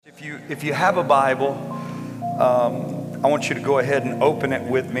If you have a Bible, I want you to go ahead and open it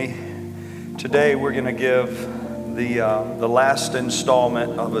with me. Today we're going to give the last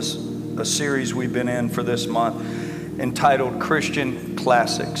installment of a series we've been in for this month entitled Christian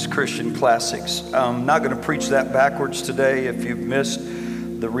Classics. Christian Classics. I'm not going to preach that backwards today. If you've missed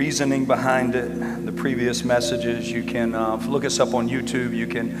the reasoning behind it, the previous messages, you can look us up on YouTube. You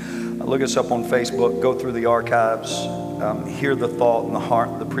can look us up on Facebook. Go through the archives. Hear the thought and the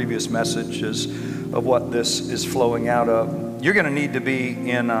heart, the previous messages of what this is flowing out of. You're going to need to be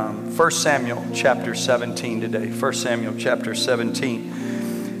in 1 Samuel chapter 17 today. 1 Samuel chapter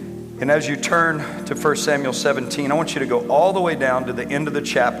 17. And as you turn to 1 Samuel 17, I want you to go all the way down to the end of the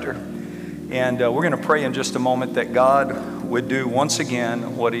chapter. And we're going to pray in just a moment that God would do once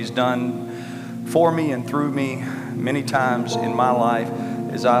again what He's done for me and through me many times in my life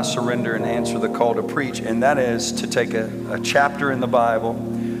as I surrender and answer the call to preach. And that is to take a chapter in the Bible,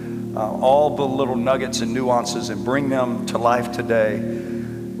 all the little nuggets and nuances, and bring them to life today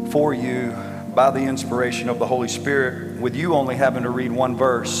for you by the inspiration of the Holy Spirit, with you only having to read one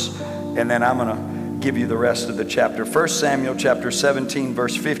verse, and then I'm going to give you the rest of the chapter. 1 Samuel chapter 17,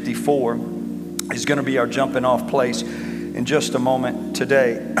 verse 54 is going to be our jumping off place in just a moment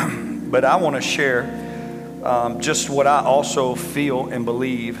today. But I want to share just what I also feel and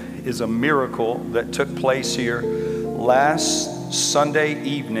believe is a miracle that took place here last Sunday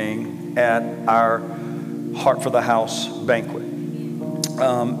evening at our Heart for the House banquet.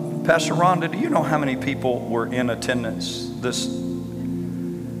 Pastor Rhonda, do you know how many people were in attendance? It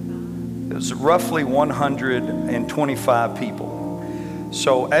was roughly 125 people.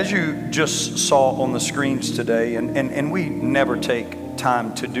 So as you just saw on the screens today, and we never take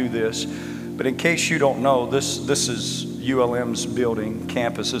time to do this, but in case you don't know, this is ULM's building,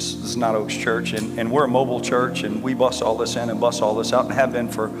 campus. This is not Oaks Church, and we're a mobile church, and we bus all this in and bus all this out, and have been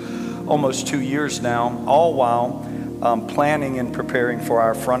for almost 2 years now, all while planning and preparing for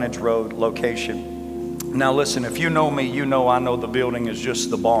our Frontage Road location. Now listen, if you know me, you know I know the building is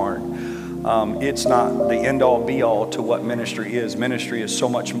just the barn. It's not the end-all be-all to what ministry is. Ministry is so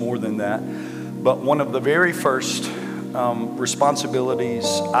much more than that. But one of the very first responsibilities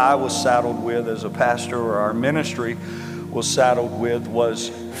I was saddled with as a pastor, or our ministry was saddled with, was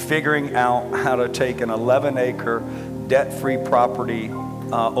figuring out how to take an 11-acre debt-free property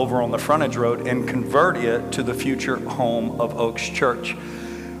over on the Frontage Road and convert it to the future home of Oaks Church.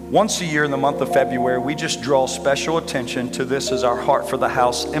 Once a year in the month of February, we just draw special attention to this as our Heart for the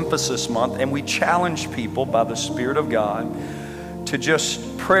House emphasis month, and we challenge people by the Spirit of God to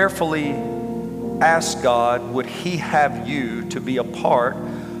just prayerfully ask God, would He have you to be a part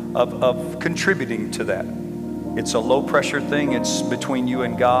of contributing to that? It's a low pressure thing. It's between you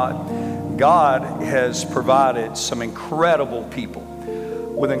and God. God has provided some incredible people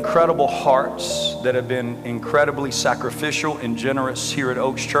with incredible hearts that have been incredibly sacrificial and generous here at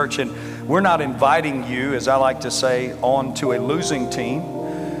Oaks Church. And we're not inviting you, as I like to say, on to a losing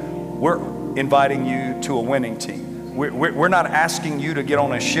team. We're inviting you to a winning team. We're not asking you to get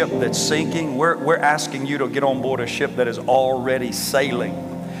on a ship that's sinking. We're asking you to get on board a ship that is already sailing.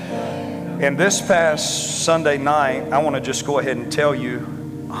 And this past Sunday night, I want to just go ahead and tell you,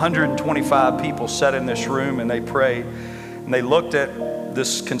 125 people sat in this room and they prayed. And they looked at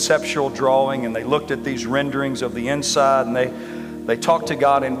this conceptual drawing, and they looked at these renderings of the inside, and they talked to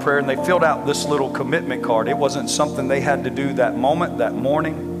God in prayer, and they filled out this little commitment card. It wasn't something they had to do that moment, that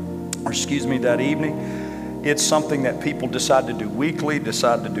morning, or that evening. It's something that people decide to do weekly,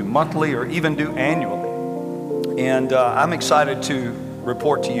 decide to do monthly, or even do annually. And I'm excited to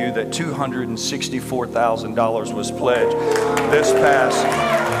report to you that $264,000 was pledged this past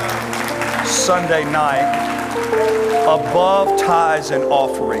Sunday night above tithes and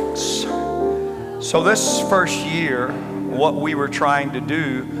offerings. So this first year, what we were trying to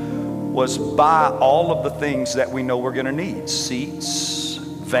do was buy all of the things that we know we're going to need: seats,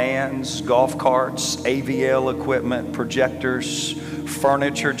 vans, golf carts, AVL equipment, projectors,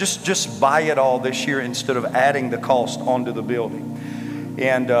 furniture. Just buy it all this year instead of adding the cost onto the building.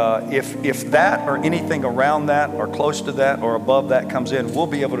 And if that or anything around that or close to that or above that comes in, we'll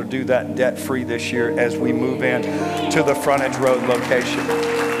be able to do that debt-free this year as we move in to the Frontage Road location.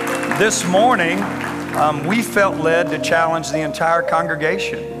 This morning, we felt led to challenge the entire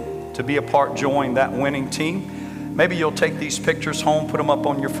congregation to be a part, join that winning team. Maybe you'll take these pictures home, put them up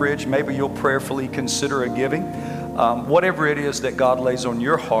on your fridge. Maybe you'll prayerfully consider a giving. Whatever it is that God lays on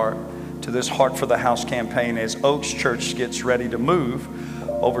your heart to this Heart for the House campaign as Oaks Church gets ready to move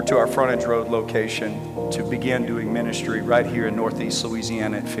over to our Frontage Road location to begin doing ministry right here in Northeast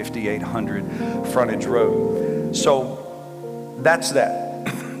Louisiana at 5800 Frontage Road. So that's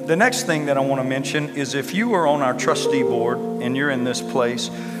that. the next thing that I want to mention is if you are on our trustee board and you're in this place,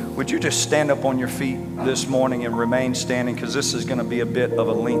 would you just stand up on your feet this morning and remain standing, because this is going to be a bit of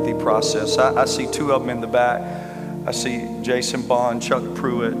a lengthy process. I see two of them in the back. I see Jason Bond, Chuck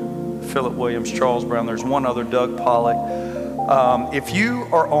Pruitt, Philip Williams, Charles Brown. There's one other, Doug Pollock. If you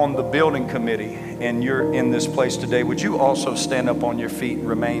are on the building committee and you're in this place today, would you also stand up on your feet and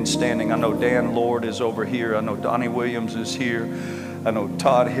remain standing? I know Dan Lord is over here. I know Donnie Williams is here. I know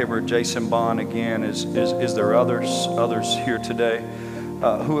Todd Hibbert, Jason Bond again. Is there others here today?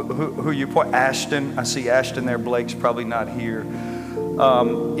 Who you point? Ashton. I see Ashton there. Blake's probably not here.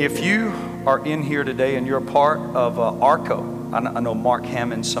 If you are in here today and you're a part of ARCO, I know Mark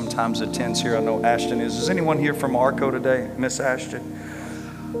Hammond sometimes attends here. I know Ashton is. Is anyone here from ARCO today, Miss Ashton?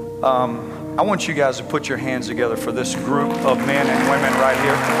 I want you guys to put your hands together for this group of men and women right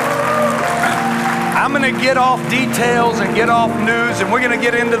here. I'm going to get off details and get off news, and we're going to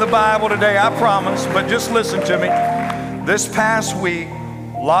get into the Bible today, I promise. But just listen to me. This past week,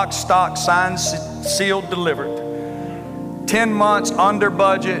 lock, stock, signed, sealed, delivered. 10 months under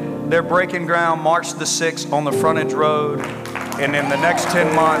budget. They're breaking ground March the 6th on the frontage road. And in the next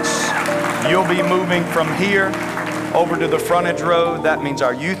 10 months, you'll be moving from here over to the frontage road. That means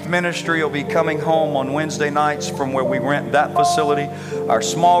our youth ministry will be coming home on Wednesday nights from where we rent that facility. Our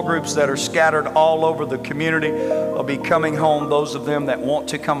small groups that are scattered all over the community will be coming home, those of them that want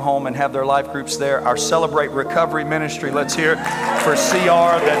to come home and have their life groups there. Our Celebrate Recovery ministry, let's hear it for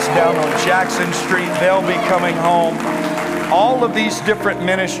CR, that's down on Jackson Street. They'll be coming home. All of these different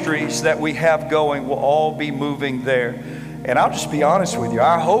ministries that we have going will all be moving there. And I'll just be honest with you,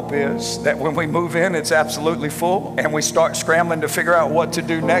 our hope is that when we move in, it's absolutely full and we start scrambling to figure out what to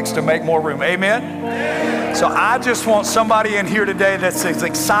do next to make more room. Amen? So I just want somebody in here today that's as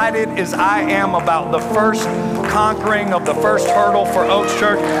excited as I am about the first conquering of the first hurdle for Oaks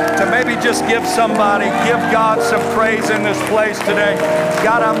Church to maybe just give God some praise in this place today.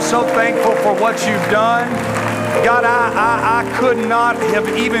 God, I'm so thankful for what you've done. God, I could not have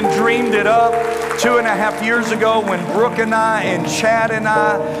even dreamed it up 2.5 years ago when Brooke and I and Chad and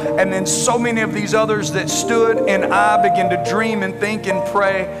I and then so many of these others that stood and I began to dream and think and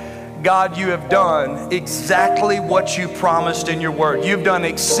pray. God, you have done exactly what you promised in your word. You've done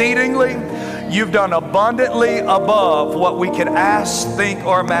exceedingly, you've done abundantly above what we could ask, think,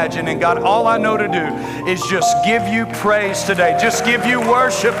 or imagine. And God, all I know to do is just give you praise today. Just give you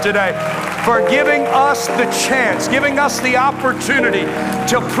worship today for giving us the chance, giving us the opportunity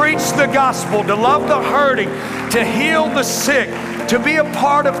to preach the gospel, to love the hurting, to heal the sick, to be a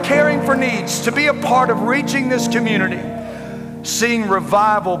part of caring for needs, to be a part of reaching this community. Seeing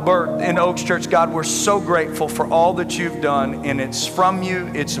revival birth in Oaks Church. God, we're so grateful for all that you've done, and it's from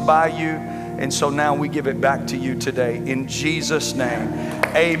you, it's by you, and so now we give it back to you today. In Jesus' name,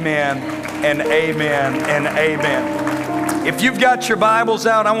 amen and amen and amen. If you've got your Bibles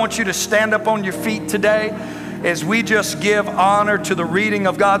out, I want you to stand up on your feet today as we just give honor to the reading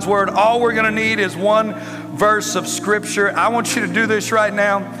of God's Word. All we're going to need is one verse of Scripture. I want you to do this right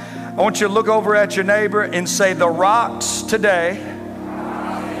now. I want you to look over at your neighbor and say, the rocks today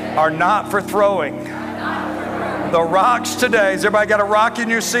are not for throwing. The rocks today, has everybody got a rock in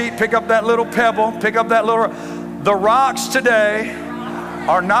your seat? Pick up that little pebble, pick up that little, the rocks today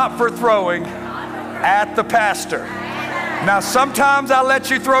are not for throwing at the pastor. Now, sometimes I let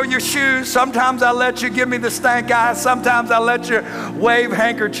you throw your shoes. Sometimes I let you give me the stank eye. Sometimes I let you wave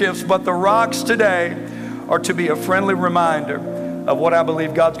handkerchiefs. But the rocks today are to be a friendly reminder of what I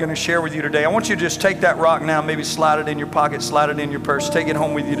believe God's going to share with you today. I want you to just take that rock now, maybe slide it in your pocket, slide it in your purse, take it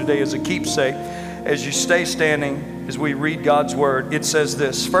home with you today as a keepsake. As you stay standing, as we read God's word, it says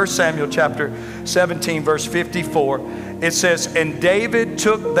this, 1 Samuel chapter 17, verse 54. It says, and David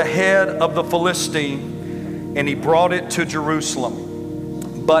took the head of the Philistine and he brought it to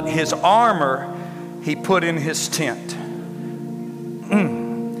Jerusalem. But his armor he put in his tent.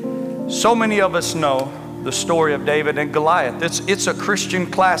 So many of us know the story of David and Goliath. It's a Christian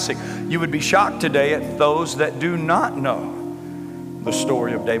classic. You would be shocked today at those that do not know the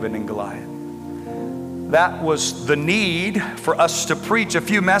story of David and Goliath. That was the need for us to preach a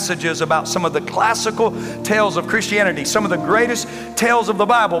few messages about some of the classical tales of Christianity, some of the greatest tales of the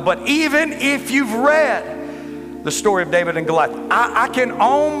Bible. But even if you've read the story of David and Goliath, I can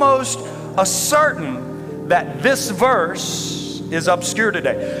almost ascertain that this verse is obscure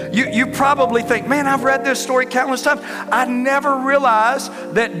today. You probably think, man, I've read this story countless times. I never realized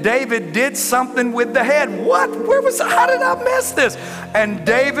that David did something with the head. What? How did I miss this? And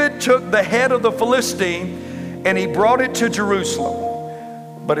David took the head of the Philistine and he brought it to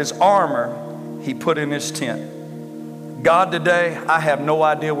Jerusalem. But his armor he put in his tent. God, today, I have no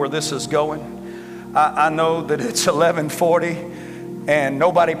idea where this is going. I know that it's 11:40 and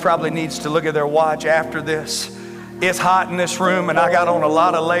nobody probably needs to look at their watch after this. It's hot in this room and I got on a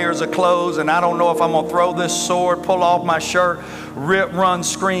lot of layers of clothes and I don't know if I'm going to throw this sword, pull off my shirt, rip, run,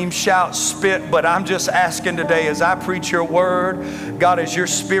 scream, shout, spit. But I'm just asking today as I preach your word, God, as your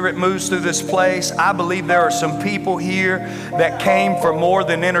spirit moves through this place, I believe there are some people here that came for more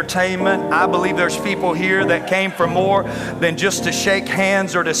than entertainment. I believe there's people here that came for more than just to shake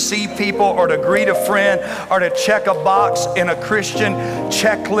hands or to see people or to greet a friend or to check a box in a Christian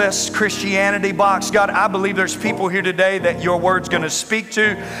checklist, Christianity box. God, I believe there's people here today that your word's going to speak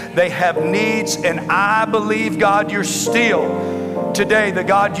to. They have needs, and I believe, God, you're still today the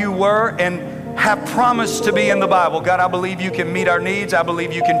God you were and have promised to be in the Bible. God, I believe you can meet our needs. I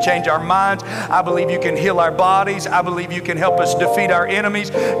believe you can change our minds. I believe you can heal our bodies. I believe you can help us defeat our enemies.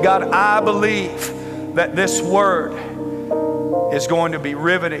 God, I believe that this word is going to be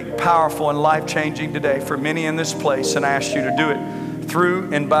riveting, powerful, and life-changing today for many in this place, and I ask you to do it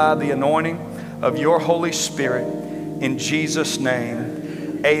through and by the anointing of your Holy Spirit. In Jesus'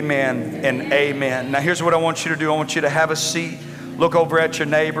 name, amen and amen. Now here's what I want you to do. I want you to have a seat, look over at your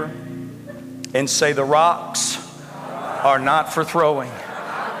neighbor, and say, the rocks are not for throwing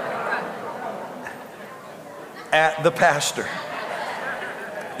at the pastor.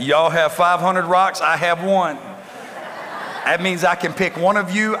 Y'all have 500 rocks, I have one. That means I can pick one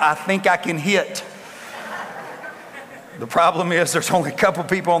of you I think I can hit. The problem is there's only a couple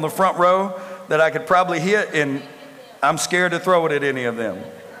people on the front row that I could probably hit, and I'm scared to throw it at any of them.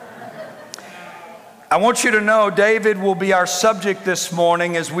 I want you to know David will be our subject this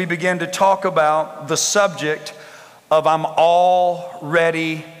morning as we begin to talk about the subject of I'm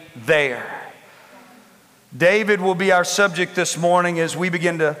already there. David will be our subject this morning as we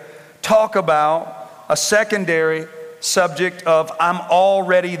begin to talk about a secondary subject of I'm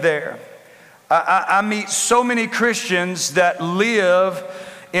already there. I meet so many Christians that live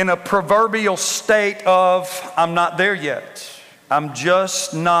in a proverbial state of I'm not there yet. I'm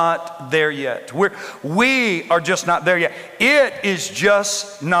just not there yet. We are just not there yet. It is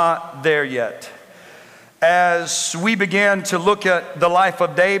just not there yet. As we begin to look at the life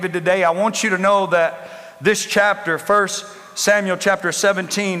of David today, I want you to know that this chapter, 1 Samuel chapter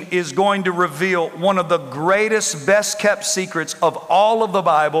 17, is going to reveal one of the greatest, best kept secrets of all of the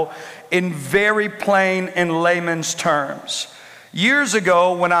Bible in very plain and layman's terms. Years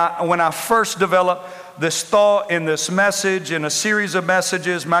ago, when I first developed this thought in this message, in a series of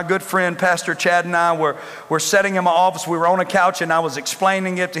messages, my good friend Pastor Chad and I were sitting in my office. We were on a couch and I was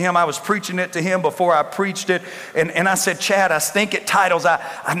explaining it to him. I was preaching it to him before I preached it. And I said, Chad, I stink at titles.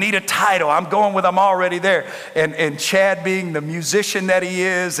 I need a title. I'm going with I'm already there. And Chad, being the musician that he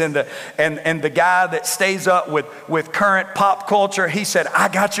is and the guy that stays up with current pop culture, he said, I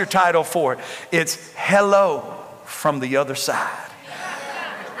got your title for it. It's Hello from the Other Side.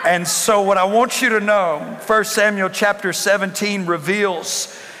 And so what I want you to know, 1 Samuel chapter 17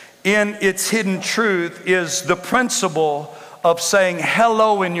 reveals in its hidden truth is the principle of saying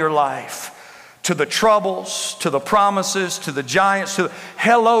hello in your life to the troubles, to the promises, to the giants,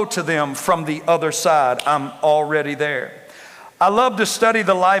 hello to them from the other side. I'm already there. I love to study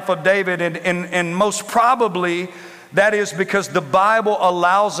the life of David, and most probably that is because the Bible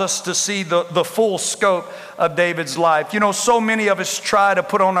allows us to see the full scope of David's life. You know, so many of us try to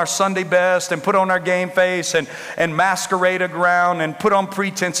put on our Sunday best and put on our game face and masquerade around and put on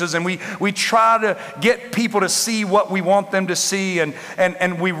pretenses, and we try to get people to see what we want them to see, and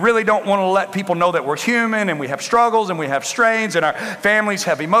we really don't want to let people know that we're human and we have struggles and we have strains and our families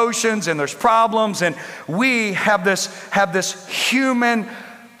have emotions and there's problems, and we have this human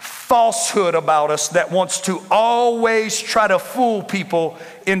falsehood about us that wants to always try to fool people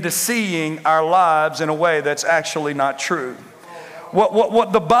into seeing our lives in a way that's actually not true.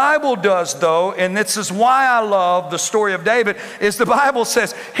 What the Bible does, though, and this is why I love the story of David, is the Bible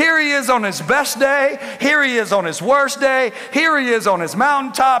says, here he is on his best day, here he is on his worst day, here he is on his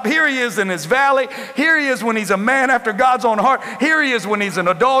mountaintop, here he is in his valley, here he is when he's a man after God's own heart, here he is when he's an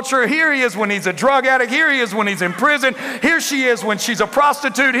adulterer, here he is when he's a drug addict, here he is when he's in prison, here she is when she's a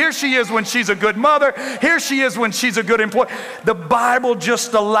prostitute, here she is when she's a good mother, here she is when she's a good employee. The Bible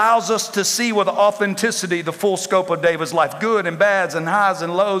just allows us to see with authenticity the full scope of David's life, good and bad, and highs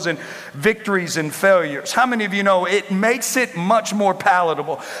and lows and victories and failures. How many of you know it makes it much more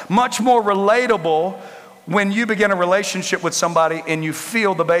palatable, much more relatable when you begin a relationship with somebody and you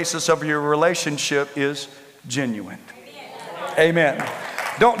feel the basis of your relationship is genuine? Amen.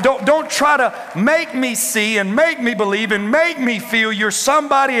 Don't try to make me see and make me believe and make me feel you're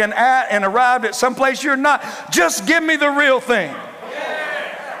somebody and arrived at some place you're not. Just give me the real thing.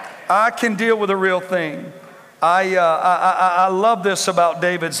 I can deal with the real thing. I love this about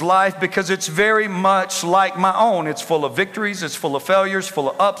David's life because it's very much like my own. It's full of victories, it's full of failures,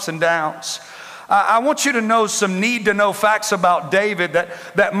 full of ups and downs. I want you to know some need-to-know facts about David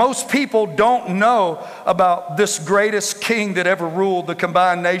that most people don't know about this greatest king that ever ruled the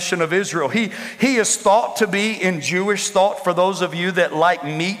combined nation of Israel. He is thought to be, in Jewish thought, for those of you that like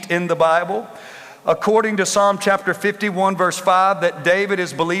meat in the Bible, according to Psalm chapter 51, verse 5, that David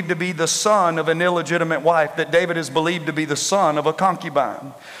is believed to be the son of an illegitimate wife, that David is believed to be the son of a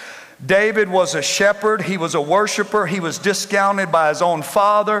concubine. David was a shepherd. He was a worshiper. He was discounted by his own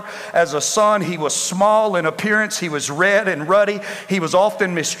father. As a son, he was small in appearance. He was red and ruddy. He was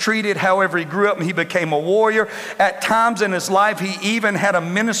often mistreated. However, he grew up and he became a warrior. At times in his life, he even had a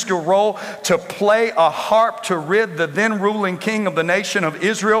ministerial role to play a harp to rid the then ruling king of the nation of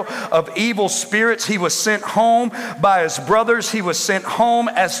Israel of evil spirits. He was sent home by his brothers. He was sent home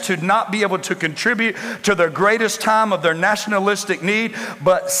as to not be able to contribute to their greatest time of their nationalistic need,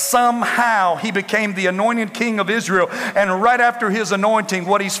 but somehow he became the anointed king of Israel. And right after his anointing,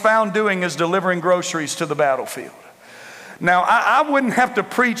 what he's found doing is delivering groceries to the battlefield. Now, I wouldn't have to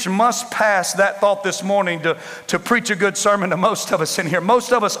preach must pass that thought this morning to preach a good sermon to most of us in here.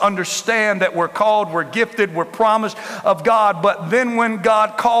 Most of us understand that we're called, we're gifted, we're promised of God. But then when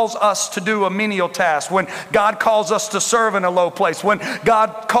God calls us to do a menial task, when God calls us to serve in a low place, when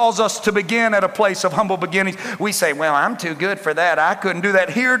God calls us to begin at a place of humble beginnings, we say, well, I'm too good for that. I couldn't do that.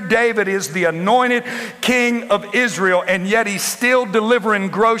 Here David is the anointed king of Israel, and yet he's still delivering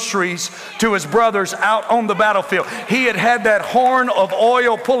groceries to his brothers out on the battlefield. He had that horn of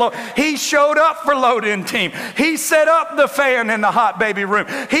oil pull up. He showed up for load-in team. He set up the fan in the hot baby room.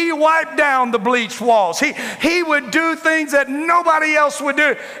 He wiped down the bleached walls. He would do things that nobody else would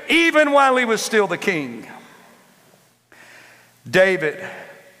do, even while he was still the king. David,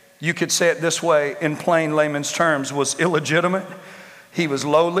 you could say it this way in plain layman's terms, was illegitimate. He was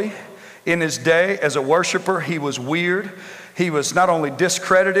lowly. In his day as a worshiper, he was weird. He was not only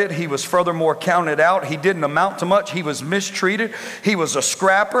discredited, he was furthermore counted out. He didn't amount to much. He was mistreated. He was a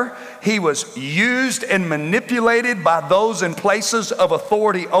scrapper. He was used and manipulated by those in places of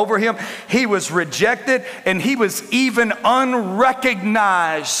authority over him. He was rejected, and he was even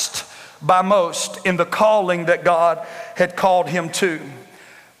unrecognized by most in the calling that God had called him to.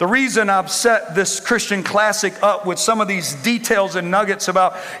 The reason I've set this Christian classic up with some of these details and nuggets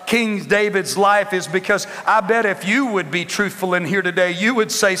about King David's life is because I bet if you would be truthful in here today, you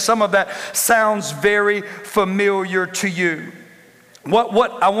would say some of that sounds very familiar to you.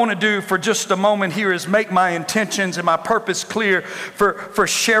 What I want to do for just a moment here is make my intentions and my purpose clear for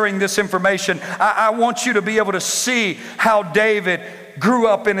sharing this information. I want you to be able to see how David grew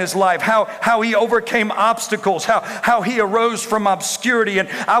up in his life, how he overcame obstacles, how he arose from obscurity. And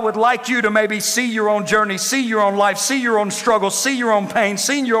I would like you to maybe see your own journey, see your own life, see your own struggles, see your own pain,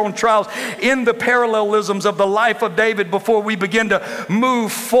 see your own trials in the parallelisms of the life of David before we begin to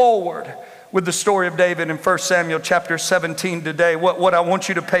move forward with the story of David in 1 Samuel chapter 17 today. What I want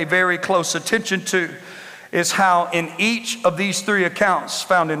you to pay very close attention to is how in each of these three accounts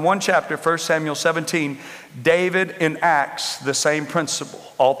found in one chapter, 1 Samuel 17, David enacts the same principle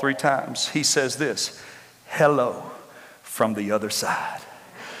all three times. He says this, hello from the other side.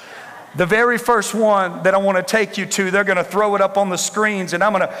 The very first one that I want to take you to, they're going to throw it up on the screens, and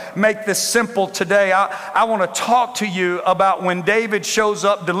I'm going to make this simple today. I want to talk to you about when David shows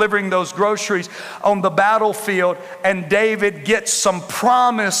up delivering those groceries on the battlefield, and David gets some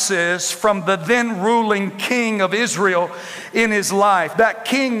promises from the then ruling king of Israel in his life. That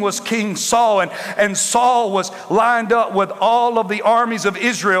king was King Saul, and Saul was lined up with all of the armies of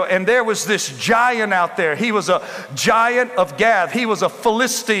Israel, and there was this giant out there. He was a giant of Gath. He was a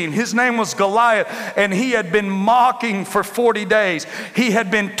Philistine. His name was Goliath, and he had been mocking for 40 days. He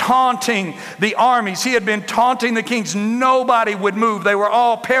had been taunting the armies. He had been taunting the kings. Nobody would move. They were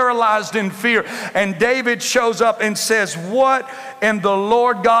all paralyzed in fear. And David shows up and says, what in the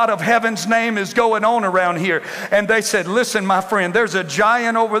Lord God of heaven's name is going on around here? And they said, listen, my friend, there's a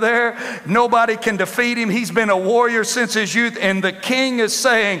giant over there. Nobody can defeat him. He's been a warrior since his youth. And the king is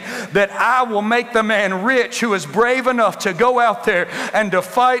saying that I will make the man rich who is brave enough to go out there and to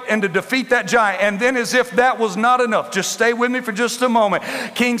fight and to defeat that giant. And then as if that was not enough, just stay with me for just a moment.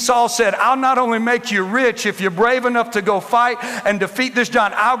 King Saul said, I'll not only make you rich if you're brave enough to go fight and defeat this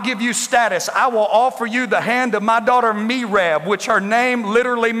giant, I'll give you status. I will offer you the hand of my daughter Merab, which her name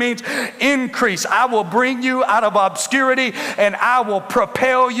literally means increase. I will bring you out of obscurity and I will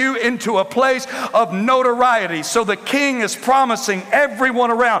propel you into a place of notoriety. So the king is promising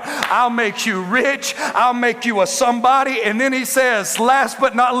everyone around, I'll make you rich, I'll make you a somebody. And then he says, last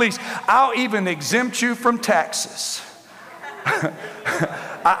but not least, I'll even exempt you from taxes.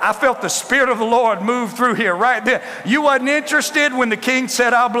 I felt the Spirit of the Lord move through here right there. You wasn't interested when the king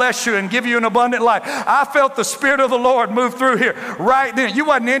said, I'll bless you and give you an abundant life. I felt the Spirit of the Lord move through here right then. You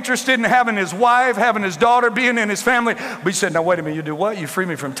wasn't interested in having his wife, having his daughter, being in his family. But you said, now wait a minute, you do what? You free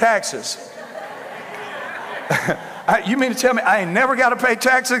me from taxes. You mean to tell me I ain't never got to pay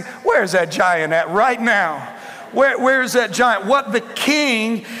taxes? Where's that giant at right now? Where is that giant? What the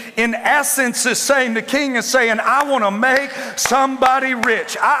king, in essence, is saying, the king is saying, I want to make somebody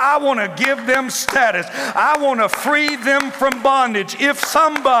rich. I want to give them status. I want to free them from bondage. If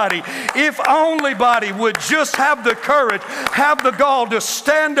somebody, if onlybody would just have the courage, have the gall to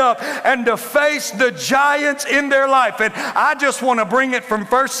stand up and to face the giants in their life. And I just want to bring it from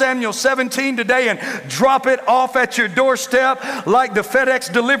 1 Samuel 17 today and drop it off at your doorstep like the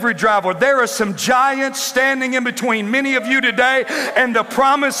FedEx delivery driver. There are some giants standing in between many of you today and the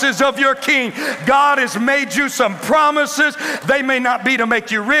promises of your king. God has made you some promises. They may not be to make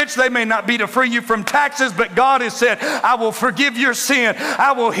you rich. They may not be to free you from taxes, but God has said, I will forgive your sin.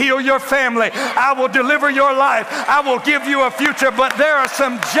 I will heal your family. I will deliver your life. I will give you a future. But there are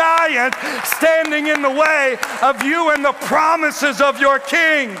some giants standing in the way of you and the promises of your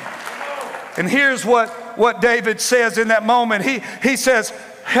king. And here's what David says in that moment. He says,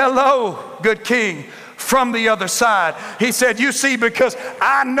 hello, good king. From the other side. He said, you see, because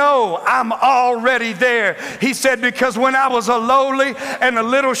I know I'm already there. He said, because when I was a lowly and a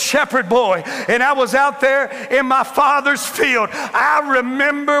little shepherd boy and I was out there in my father's field, I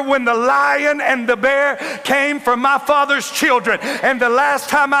remember when the lion and the bear came for my father's children. And the last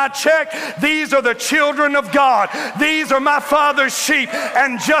time I checked, these are the children of God. These are my father's sheep.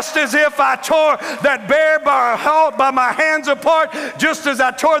 And just as if I tore that bear by my hands apart, just as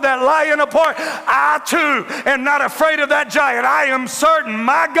I tore that lion apart, I too am not afraid of that giant. I am certain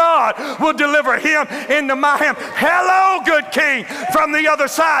my God will deliver him into my hand. Hello, good king, from the other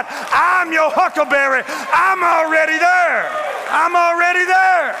side. I'm your huckleberry. I'm already there. I'm already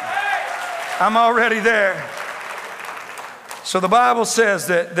there. I'm already there. So the Bible says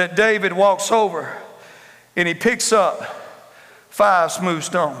that David walks over and he picks up 5 smooth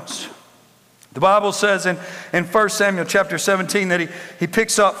stones. The Bible says in 1 Samuel chapter 17 that he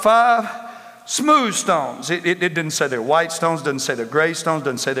picks up 5 smooth stones. It didn't say they're white stones, doesn't say they're gray stones,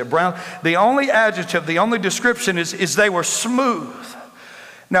 doesn't say they're brown. The only adjective, the only description is they were smooth.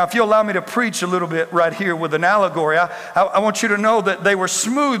 Now, if you'll allow me to preach a little bit right here with an allegory, I want you to know that they were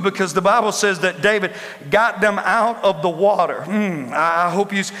smooth because the Bible says that David got them out of the water. I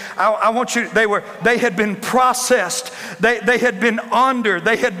want you, they had been processed. They had been under,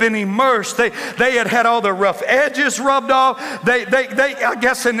 they had been immersed. They had all the rough edges rubbed off. I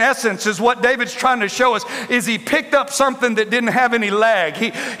guess in essence is what David's trying to show us is he picked up something that didn't have any lag.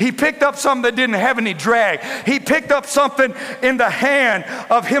 He picked up something that didn't have any drag. He picked up something in the hand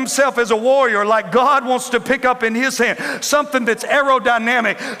of himself as a warrior like God wants to pick up in his hand. Something that's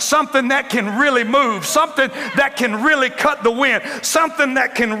aerodynamic, something that can really move, something that can really cut the wind, something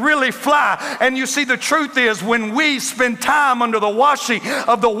that can really fly. And you see, the truth is when we spend time under the washing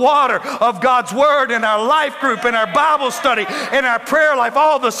of the water of God's word in our life group, in our Bible study, in our prayer life,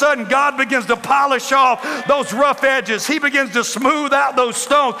 all of a sudden God begins to polish off those rough edges. He begins to smooth out those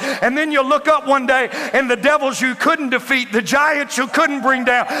stones. And then you'll look up one day and the devils you couldn't defeat, the giants you couldn't bring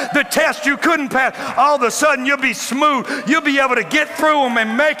down, the test you couldn't pass, all of a sudden you'll be smooth. You'll be able to get through them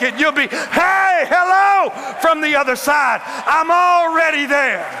and make it. You'll be, hey, hello, from the other side. I'm already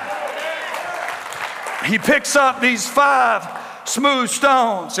there. He picks up these 5 smooth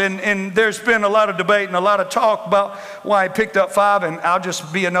stones, and there's been a lot of debate and a lot of talk about why he picked up 5, and I'll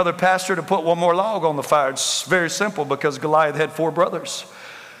just be another pastor to put one more log on the fire. It's very simple, because Goliath had 4 brothers.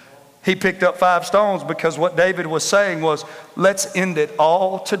 He picked up 5 stones because what David was saying was, let's end it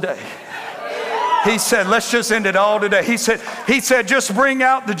all today. He said, let's just end it all today. He said, just bring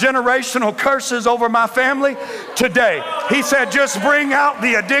out the generational curses over my family today. He said, just bring out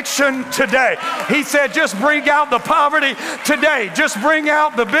the addiction today. He said, just bring out the poverty today. Just bring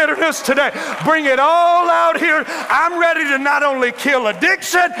out the bitterness today. Bring it all out here. I'm ready to not only kill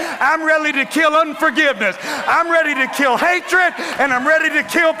addiction, I'm ready to kill unforgiveness. I'm ready to kill hatred, and I'm ready to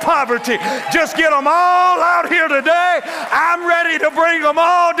kill poverty. Just get them all out here today. I'm ready to bring them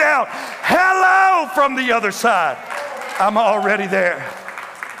all down. Hello from the other side. I'm already there.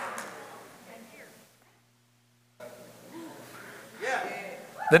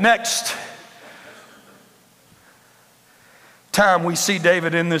 The next time we see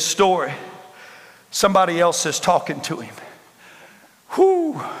David in this story, somebody else is talking to him.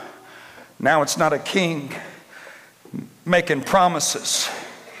 Whew. Now it's not a king making promises.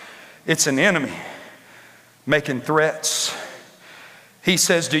 It's an enemy making threats. He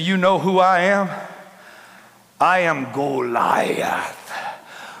says, do you know who I am? I am Goliath.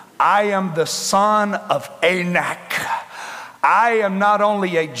 I am the son of Anak. I am not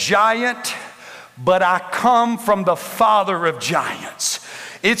only a giant, but I come from the father of giants.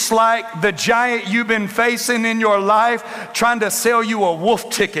 It's like the giant you've been facing in your life trying to sell you a wolf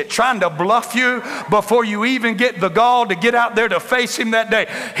ticket, trying to bluff you before you even get the gall to get out there to face him that day.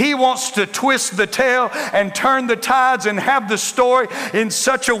 He wants to twist the tail and turn the tides and have the story in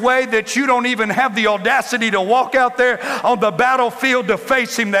such a way that you don't even have the audacity to walk out there on the battlefield to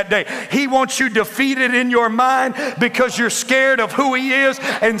face him that day. He wants you defeated in your mind because you're scared of who he is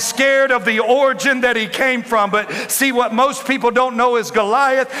and scared of the origin that he came from. But see, what most people don't know is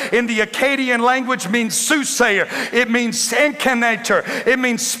Goliath in the Akkadian language means soothsayer. It means incantator. It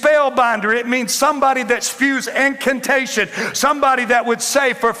means spellbinder. It means somebody that spews incantation. Somebody that would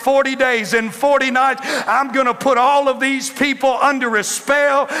say for 40 days and 40 nights, I'm going to put all of these people under a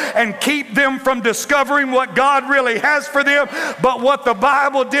spell and keep them from discovering what God really has for them. But what the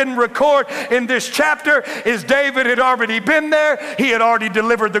Bible didn't record in this chapter is David had already been there. He had already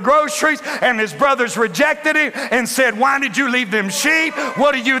delivered the groceries, and his brothers rejected him and said, why did you leave them sheep?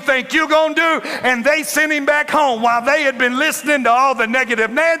 What do you think you're going to do? And they sent him back home while they had been listening to all the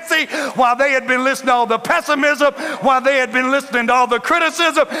negative Nancy, while they had been listening to all the pessimism, while they had been listening to all the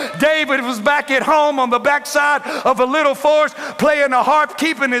criticism. David was back at home on the backside of a little forest, playing a harp,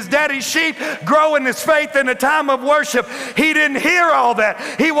 keeping his daddy's sheep, growing his faith in a time of worship. He didn't hear all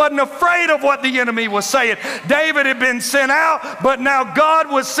that. He wasn't afraid of what the enemy was saying. David had been sent out, but now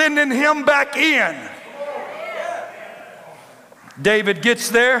God was sending him back in. David gets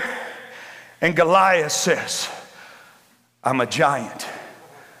there, and Goliath says, I'm a giant.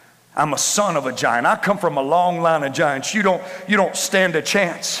 I'm a son of a giant. I come from a long line of giants. You don't stand a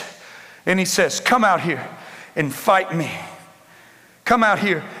chance. And he says, come out here and fight me. Come out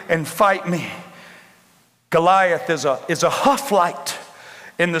here and fight me. Goliath is a hoplite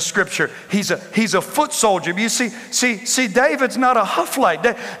in the scripture. He's a foot soldier. You see, David's not a hoplite.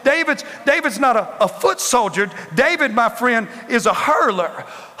 David's not a foot soldier. David, my friend, is a hurler.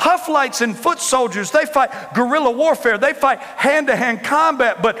 Hoplites and foot soldiers, they fight guerrilla warfare. They fight hand-to-hand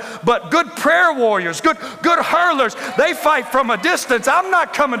combat, but good prayer warriors, good hurlers, they fight from a distance. I'm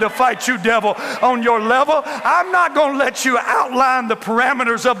not coming to fight you, devil, on your level. I'm not going to let you outline the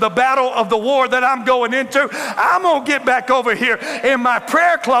parameters of the battle of the war that I'm going into. I'm going to get back over here in my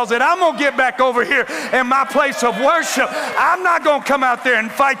prayer closet. I'm going to get back over here in my place of worship. I'm not going to come out there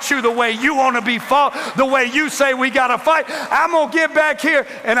and fight you the way you want to be fought, the way you say we got to fight. I'm going to get back here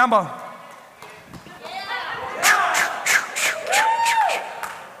and I'm a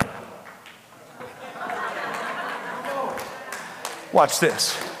watch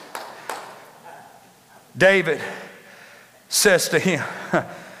this. David says to him,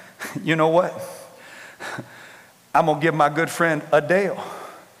 you know what? I'm going to give my good friend Adele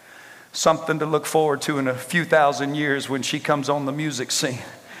something to look forward to in a few thousand years when she comes on the music scene.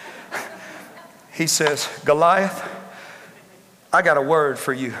 He says, Goliath, I got a word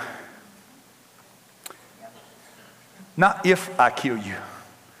for you. Not if I kill you,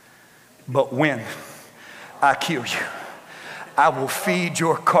 but when I kill you. I will feed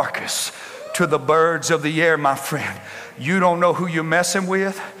your carcass to the birds of the air, my friend. You don't know who you're messing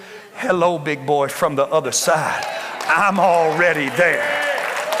with? Hello, big boy from the other side. I'm already there.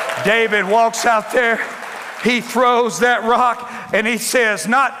 David walks out there. He throws that rock and he says,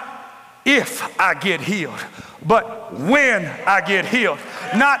 not if I get healed, but when I get healed.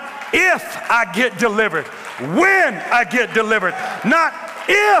 Not if I get delivered, when I get delivered. Not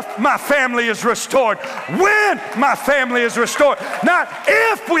if my family is restored, when my family is restored. Not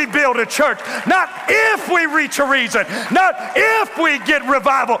if we build a church, not if we reach a region, not if we get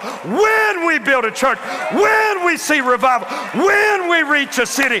revival, when we build a church, when we see revival, when we reach a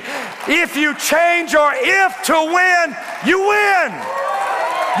city. If you change your if to when, you win.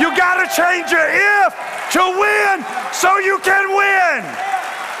 You got to change your if to win so you can win.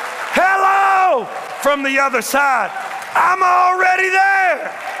 Hello from the other side. I'm already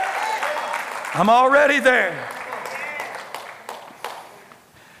there. I'm already there.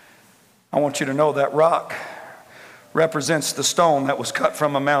 I want you to know that rock represents the stone that was cut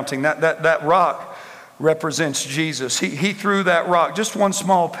from a mountain. That rock represents Jesus. He threw that rock, just one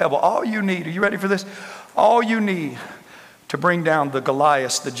small pebble. All you need, are you ready for this? All you need to bring down the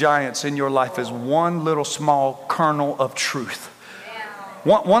Goliaths, the giants in your life, is one little small kernel of truth.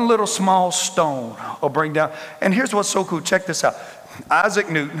 One little small stone will bring down. And here's what's so cool. Check this out.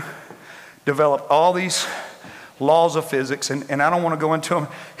 Isaac Newton developed all these laws of physics, and I don't want to go into them.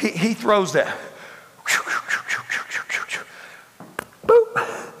 He throws that.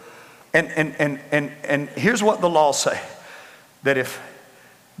 Boop. And here's what the laws say. That if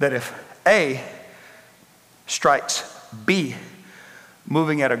A strikes B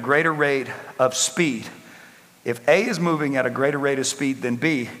moving at a greater rate of speed, if A is moving at a greater rate of speed than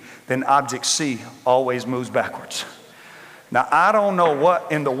B, then object C always moves backwards. Now, I don't know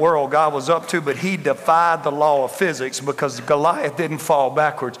what in the world God was up to, but he defied the law of physics, because Goliath didn't fall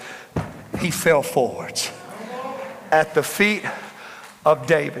backwards. He fell forwards at the feet of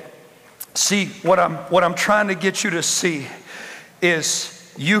David. See, what I'm trying to get you to see is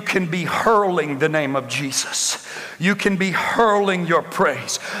you can be hurling the name of Jesus. You can be hurling your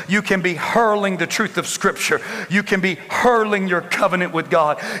praise. You can be hurling the truth of Scripture. You can be hurling your covenant with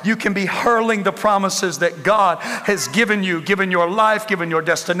God. You can be hurling the promises that God has given you, given your life, given your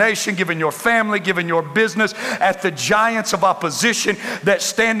destination, given your family, given your business, at the giants of opposition that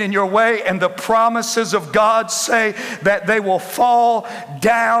stand in your way. And the promises of God say that they will fall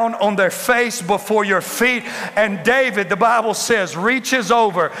down on their face before your feet. And David, the Bible says, reaches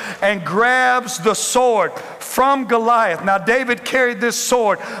over and grabs the sword from Goliath. Now, David carried this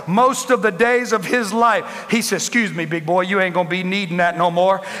sword most of the days of his life. He says, excuse me, big boy, you ain't going to be needing that no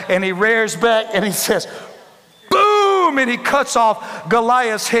more. And he rears back and he says, boom, and he cuts off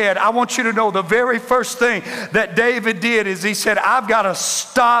Goliath's head. I want you to know the very first thing that David did is he said, I've got to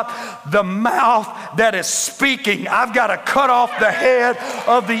stop the mouth that is speaking. I've got to cut off the head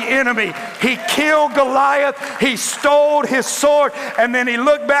of the enemy. He killed Goliath. He stole his sword. And then he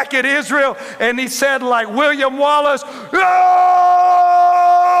looked back at Israel and he said, like William Wallace, "Oh,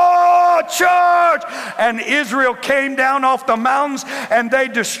 charge!" And Israel came down off the mountains and they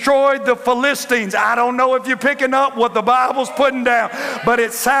destroyed the Philistines. I don't know if you're picking up what the Bible's putting down, but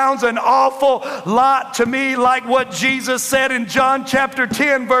it sounds an awful lot to me like what Jesus said in John chapter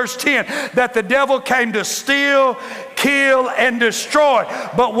 10 verse 10, that the devil came to steal, kill, and destroy.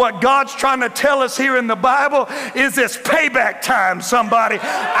 But what God's trying to tell us here in the Bible is it's payback time, somebody.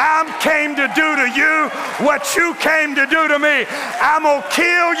 I came to do to you what you came to do to me. I'm going to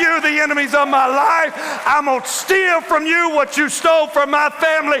kill you, the enemies of my life. I'm going to steal from you what you stole from my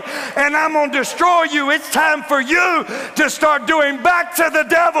family, and I'm going to destroy you. It's time for you to start doing back to the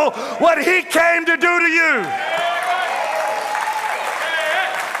devil what he came to do to you.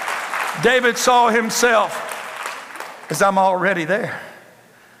 David saw himself as, I'm already there.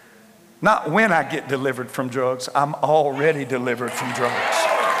 Not when I get delivered from drugs, I'm already delivered from drugs.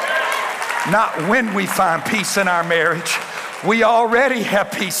 Not when we find peace in our marriage, we already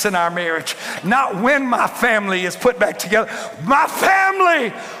have peace in our marriage. Not when my family is put back together. My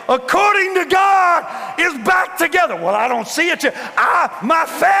family, according to God, is back together. Well, I don't see it yet. My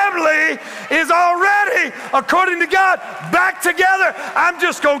family is already, according to God, back together. I'm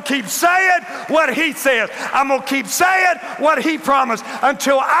just going to keep saying what he says. I'm going to keep saying what he promised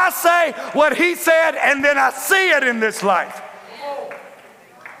until I say what he said, and then I see it in this life.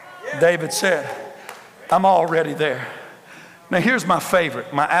 David said, I'm already there. Now, here's my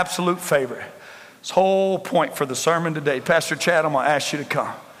favorite, my absolute favorite. This whole point for the sermon today. Pastor Chad, I'm going to ask you to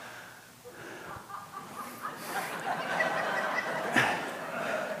come.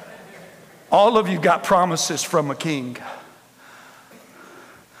 All of you got promises from a king.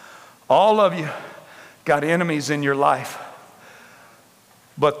 All of you got enemies in your life.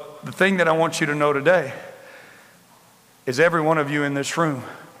 But the thing that I want you to know today is every one of you in this room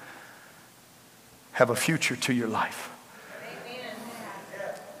have a future to your life.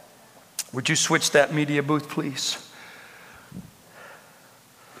 Would you switch that media booth, please?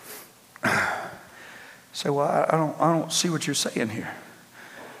 Say, well, I don't see what you're saying here.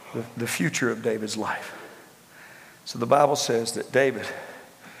 The future of David's life. So the Bible says that David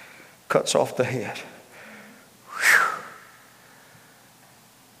cuts off the head. Whew.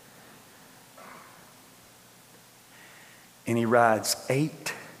 And he rides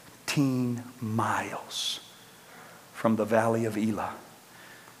 18 miles from the valley of Elah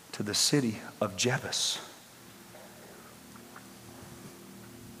to the city of Jebus.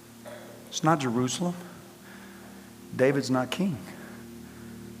 It's not Jerusalem. David's not king.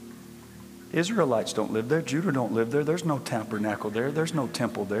 Israelites don't live there. Judah don't live there. There's no tabernacle there. There's no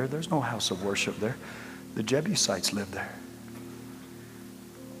temple there. There's no house of worship there. The Jebusites live there.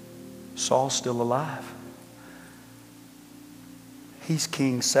 Saul's still alive. He's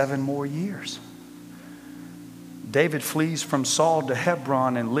king 7 more years. David flees from Saul to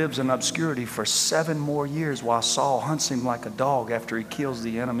Hebron and lives in obscurity for 7 more years while Saul hunts him like a dog after he kills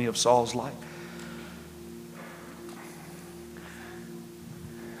the enemy of Saul's life.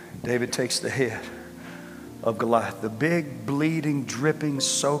 David takes the head of Goliath, the big, bleeding, dripping,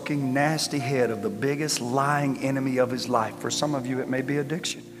 soaking, nasty head of the biggest lying enemy of his life. For some of you, it may be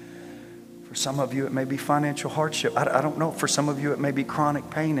addiction. For some of you, it may be financial hardship. I don't know. For some of you, it may be chronic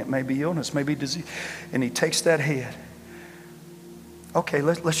pain. It may be illness, maybe disease. And he takes that head. Okay,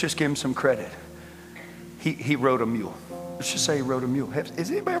 let's just give him some credit. He rode a mule. Let's just say he rode a mule. Has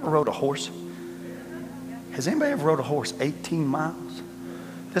anybody ever rode a horse? Has anybody ever rode a horse 18 miles?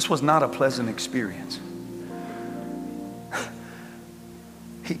 This was not a pleasant experience.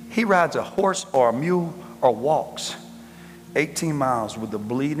 He rides a horse or a mule or walks 18 miles with the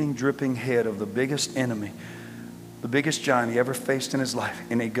bleeding, dripping head of the biggest enemy, the biggest giant he ever faced in his life.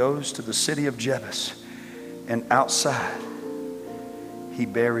 And he goes to the city of Jebus, and outside he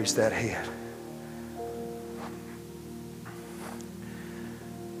buries that head.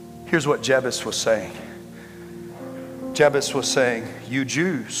 Here's what Jebus was saying. Jebus was saying, you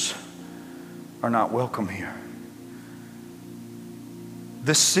Jews are not welcome here.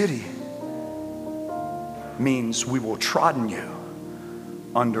 This city means we will trodden you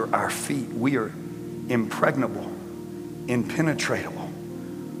under our feet. We are impregnable, impenetrable.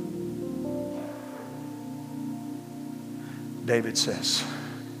 David says,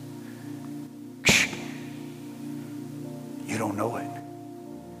 you don't know it,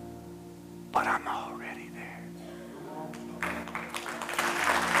 but I'm already there.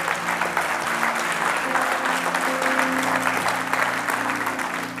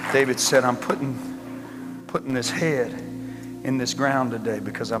 David said, I'm putting this head in this ground today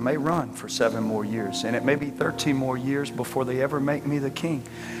because I may run for 7 more years, and it may be 13 more years before they ever make me the king,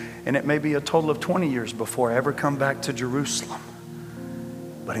 and it may be a total of 20 years before I ever come back to Jerusalem.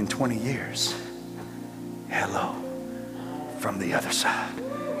 But in 20 years, hello, from the other side,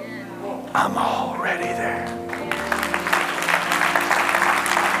 I'm already there.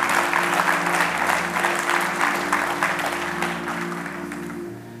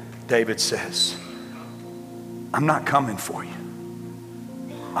 David says, I'm not coming for you.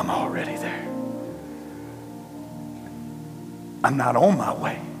 I'm already there. I'm not on my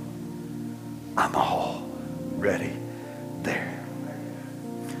way. I'm already there.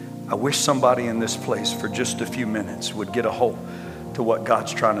 I wish somebody in this place for just a few minutes would get a hold to what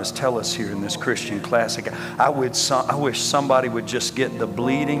God's trying to tell us here in this Christian classic. I wish somebody would just get the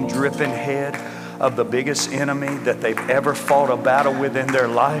bleeding, dripping head of the biggest enemy that they've ever fought a battle with in their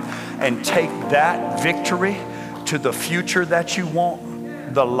life and take that victory to the future that you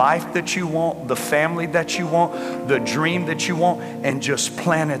want, the life that you want, the family that you want, the dream that you want, and just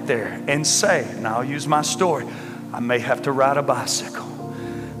plant it there and say, now I'll use my story, I may have to ride a bicycle,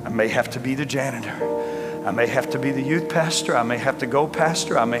 I may have to be the janitor, I may have to be the youth pastor, I may have to go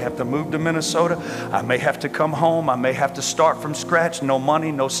pastor, I may have to move to Minnesota, I may have to come home, I may have to start from scratch, no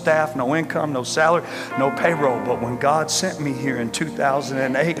money, no staff, no income, no salary, no payroll. But when God sent me here in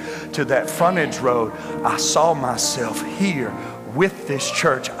 2008 to that frontage road, I saw myself here with this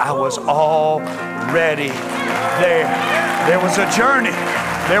church. I was already there. There was a journey,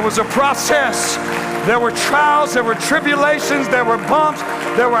 there was a process. There were trials, there were tribulations, there were bumps,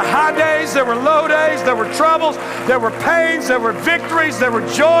 there were high days, there were low days, there were troubles, there were pains, there were victories, there were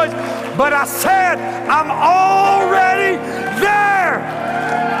joys. But I said, I'm already there.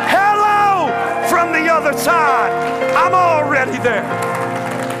 Hello from the other side. I'm already there.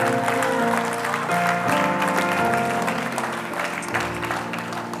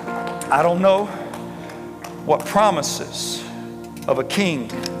 I don't know what promises of a king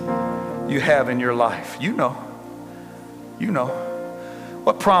you have in your life. You know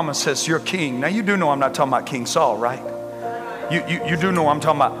what promise has your king. Now you do know I'm not talking about King Saul, right? You do know I'm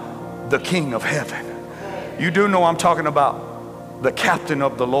talking about the King of heaven, You do know I'm talking about the captain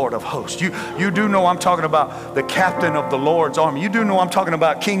of the Lord of hosts. You do know I'm talking about the captain of the Lord's army. You do know I'm talking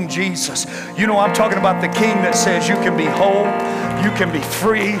about King Jesus. You know I'm talking about the King that says you can be whole, you can be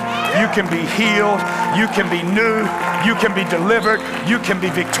free, you can be healed, you can be new, you can be delivered, you can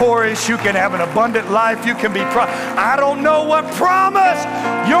be victorious, you can have an abundant life, you can be I don't know what promise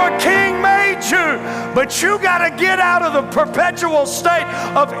your King made you, but you got to get out of the perpetual state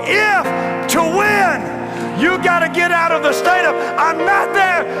of if to win. You got to get out of the state of, I'm not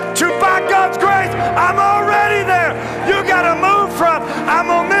there to, by God's grace, I'm already there. You got to move from,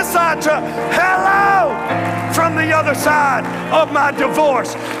 I'm on this side to, hello, from the other side of my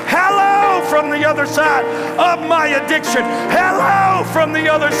divorce. Hello, from the other side of my addiction. Hello, from the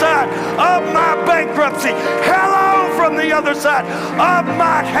other side of my bankruptcy. Hello, from the other side of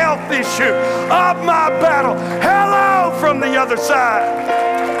my health issue, of my battle. Hello, from the other side.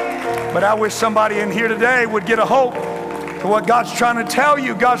 But I wish somebody in here today would get a hope to what God's trying to tell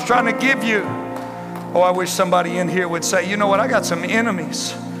you, God's trying to give you. Oh, I wish somebody in here would say, you know what, I got some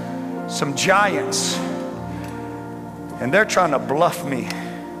enemies, some giants, and they're trying to bluff me.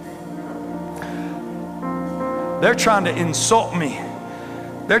 They're trying to insult me.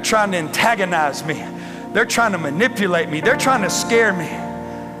 They're trying to antagonize me. They're trying to manipulate me. They're trying to scare me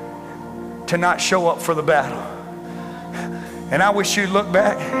to not show up for the battle. And I wish you'd look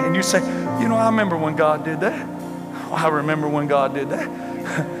back and you say, you know, I remember when God did that. Oh, I remember when God did that.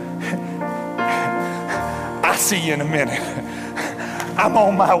 I'll see you in a minute. I'm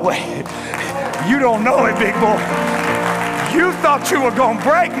on my way. You don't know it, big boy. You thought you were going to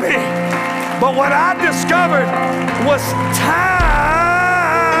break me. But what I discovered was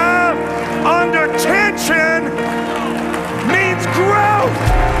time under tension means growth.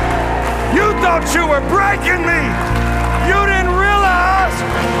 You thought you were breaking me. You didn't realize,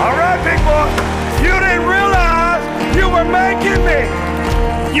 all right, big boy, you didn't realize you were making me.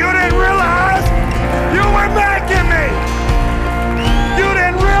 You didn't realize you were making me. You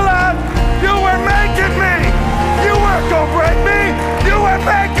didn't realize you were making me. You weren't gonna break me. You were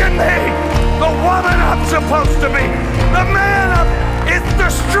making me the woman I'm supposed to be. The man it's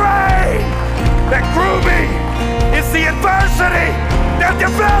the strain that grew me. It's the adversity that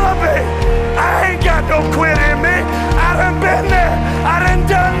developed me. I ain't got no quit in me. I done been there. I done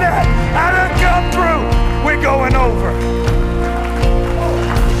done that. I done come through. We're going over.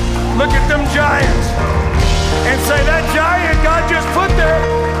 Look at them giants and say, that giant God just put there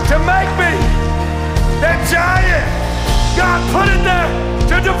to make me. That giant, God put it there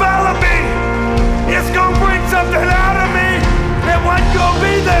to develop me. It's going to bring something out of me that wasn't going to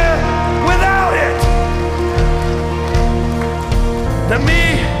be there without it.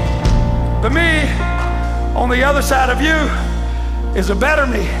 The me on the other side of you is a better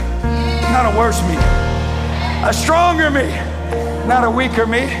me, not a worse me. A stronger me, not a weaker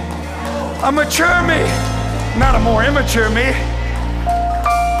me. A mature me, not a more immature me.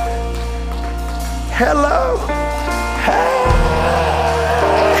 Hello. Hey.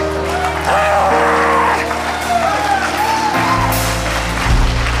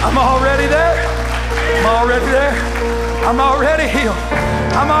 I'm already there. I'm already there. I'm already healed.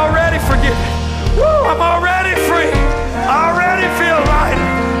 I'm already forgiven. Woo, I'm already free. I already feel light.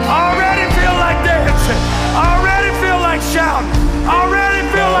 I already feel like dancing. I already feel like shouting. I already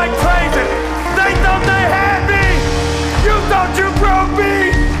feel like praising. They thought they had me. You thought you broke me.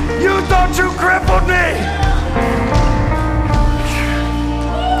 You thought you crippled me.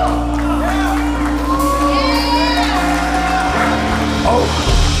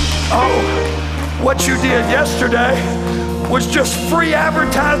 Oh, what you did yesterday was just free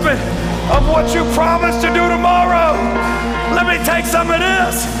advertisement of what you promised to do tomorrow. Let me take some of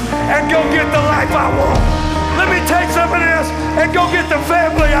this and go get the life I want. Let me take some of this and go get the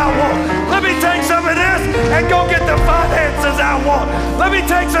family I want. Let me take some of this and go get the finances I want. Let me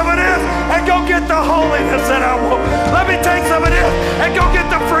take some of this and go get the holiness that I want. Let me take some of this and go get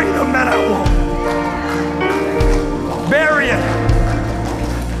the freedom that I want. Bury it.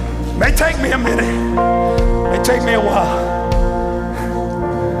 May take me a minute. May take me a while.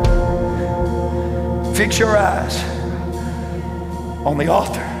 Fix your eyes on the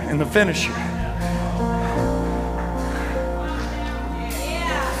author and the finisher.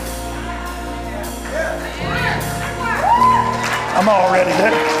 I'm already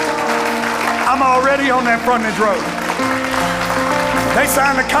there. I'm already on that frontage road. They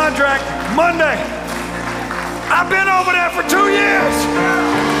signed the contract Monday. I've been over there for 2 years.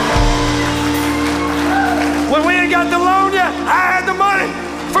 When we ain't got the loan yet, I had the money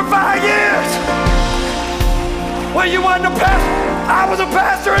for 5 years. Well, you wasn't a pastor. I was a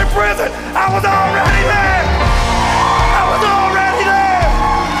pastor in prison. I was already there.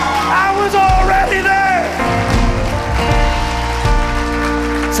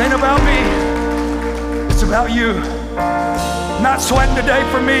 This ain't about me. It's about you. Not sweating today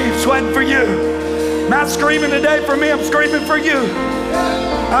for me, I'm sweating for you. Not screaming today for me, I'm screaming for you.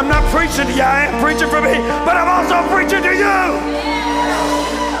 I'm not preaching to you, I am preaching for me, but I'm also preaching to you.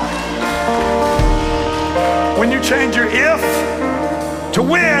 When you change your if to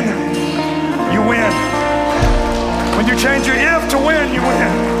win, you win. When you change your if to win, you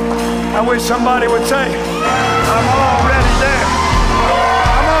win. I wish somebody would say, I'm already there.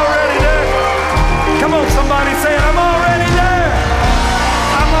 I'm already there. Come on, somebody say, I'm already there.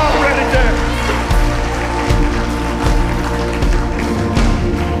 I'm already there.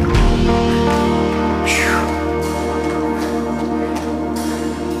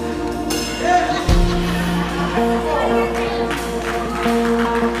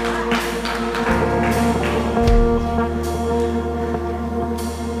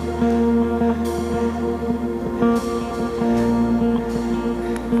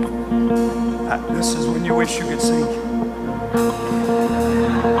 This is when you wish you could sing.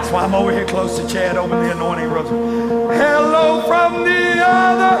 That's why I'm over here close to Chad, open the anointing rose. Hello from the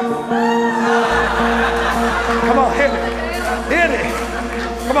other. Come on, hit it. Hit it.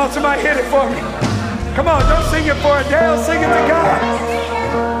 Come on, somebody hit it for me. Come on, don't sing it for Adele, sing it to God.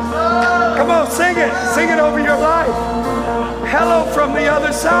 Come on, sing it. Sing it over your life. Hello from the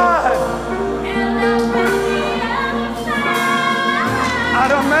other side. I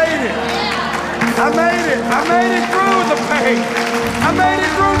done made it. I made it. I made it through the pain. I made it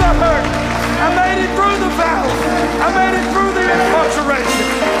through the hurt. I made it through the valley. I made it through the incarceration.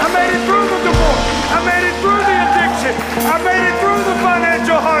 I made it through the divorce. I made it through the addiction. I made it through the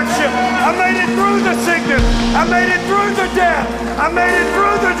financial hardship. I made it through the sickness. I made it through the death. I made it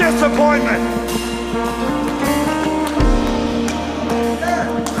through the disappointment.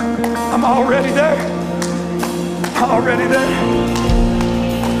 I'm already there. Already there.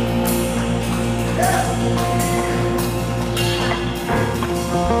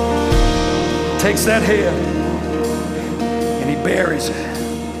 Takes that head and he buries it.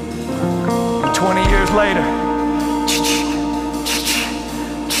 And 20 years later,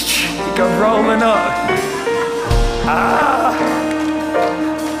 he comes rolling up.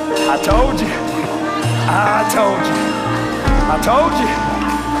 I told you. I told you. I told you.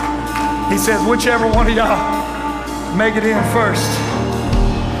 He says, whichever one of y'all make it in first,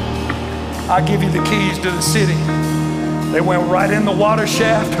 I'll give you the keys to the city. They went right in the water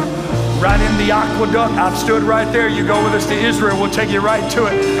shaft, right in the aqueduct. I've stood right there. You go with us to Israel, we'll take you right to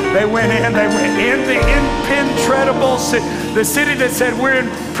it. They went in the impenetrable city, the city that said we're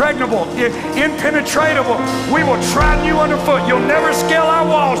impregnable, impenetrable. We will trample you underfoot. You'll never scale our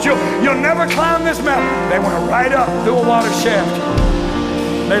walls. You'll never climb this mountain. They went right up through a water shaft.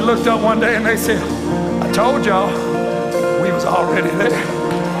 They looked up one day and they said, I told y'all, we was already there.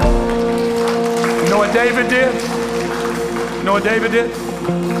 You know what David did? You know what David did?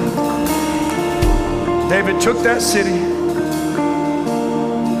 David took that city,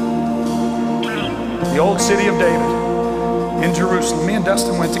 the old city of David in Jerusalem. Me and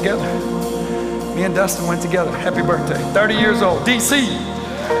Dustin went together. Me and Dustin went together. Happy birthday. 30 years old. DC.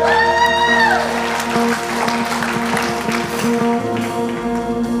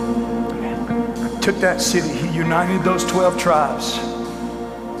 Took that city. He united those 12 tribes.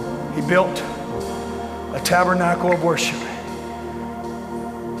 He built a tabernacle of worship.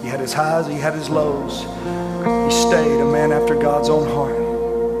 He had his highs, he had his lows. He stayed a man after God's own heart.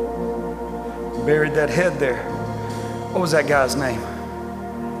 He buried that head there. What was that guy's name?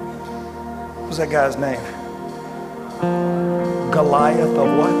 What was that guy's name? Goliath of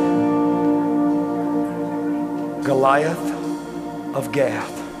what? Goliath of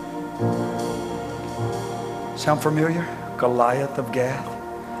Gath. Sound familiar? Goliath of Gath.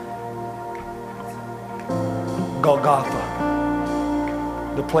 Golgotha,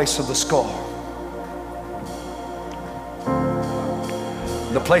 the place of the skull.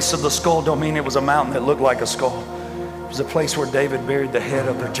 The place of the skull don't mean it was a mountain that looked like a skull. It was a place where David buried the head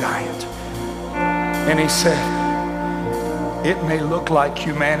of the giant. And he said, it may look like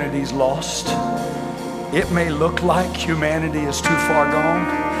humanity's lost. It may look like humanity is too far gone.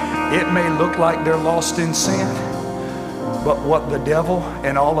 It may look like they're lost in sin. But what the devil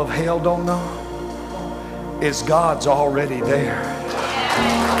and all of hell don't know is God's already there.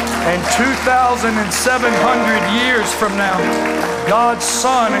 And 2,700 years from now, God's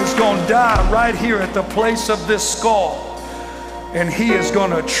Son is going to die right here at the place of this skull. And he is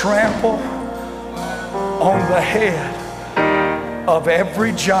going to trample on the head of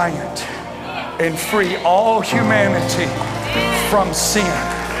every giant and free all humanity from sin.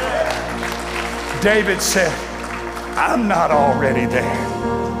 David said, I'm not already there.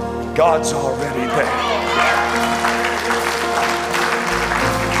 God's already there.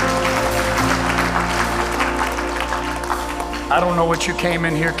 I don't know what you came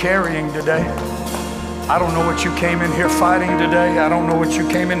in here carrying today. I don't know what you came in here fighting today. I don't know what you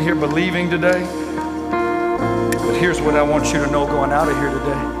came in here believing today. But here's what I want you to know going out of here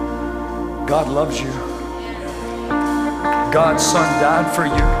today. God loves you. God's Son died for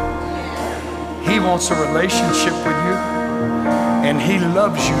you. He wants a relationship with you. And He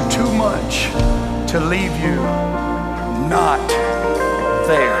loves you too much to leave you not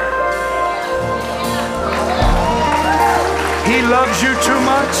there. He loves you too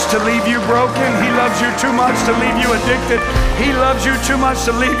much to leave you broken. He loves you too much to leave you addicted. He loves you too much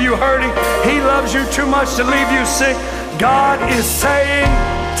to leave you hurting. He loves you too much to leave you sick. God is saying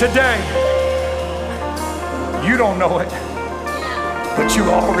today, you don't know it, but you're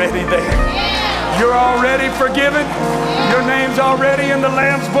already there. You're already forgiven. Your name's already in the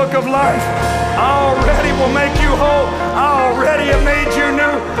Lamb's Book of Life. I already will make you whole. I already have made you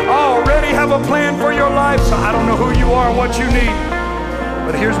new. I already have a plan for your life. So I don't know who you are and what you need.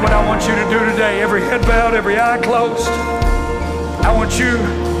 But here's what I want you to do today. Every head bowed, every eye closed. I want you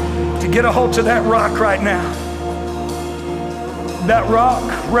to get a hold to that rock right now. That rock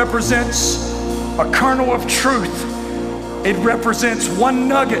represents a kernel of truth. It represents one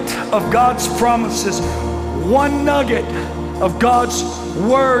nugget of God's promises, one nugget of God's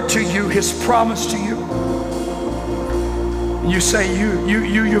word to you, His promise to you. You say,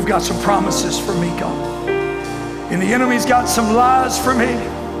 you've got some promises for me, God. And the enemy's got some lies for me.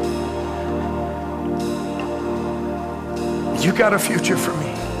 You got a future for me.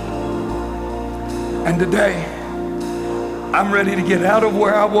 And today, I'm ready to get out of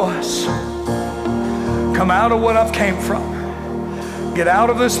where I was. Come out of what I've came from. Get out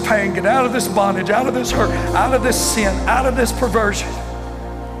of this pain, get out of this bondage, out of this hurt, out of this sin, out of this perversion.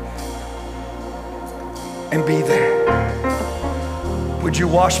 And be there. Would you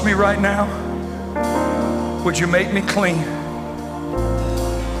wash me right now? Would you make me clean?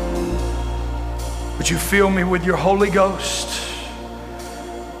 Would you fill me with your Holy Ghost?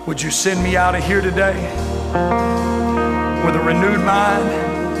 Would you send me out of here today with a renewed mind,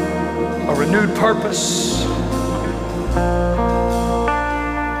 a renewed purpose,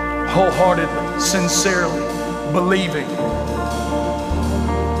 wholeheartedly, sincerely, believing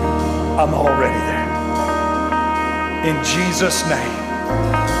I'm already there. In Jesus' name,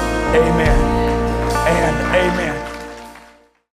 amen and amen.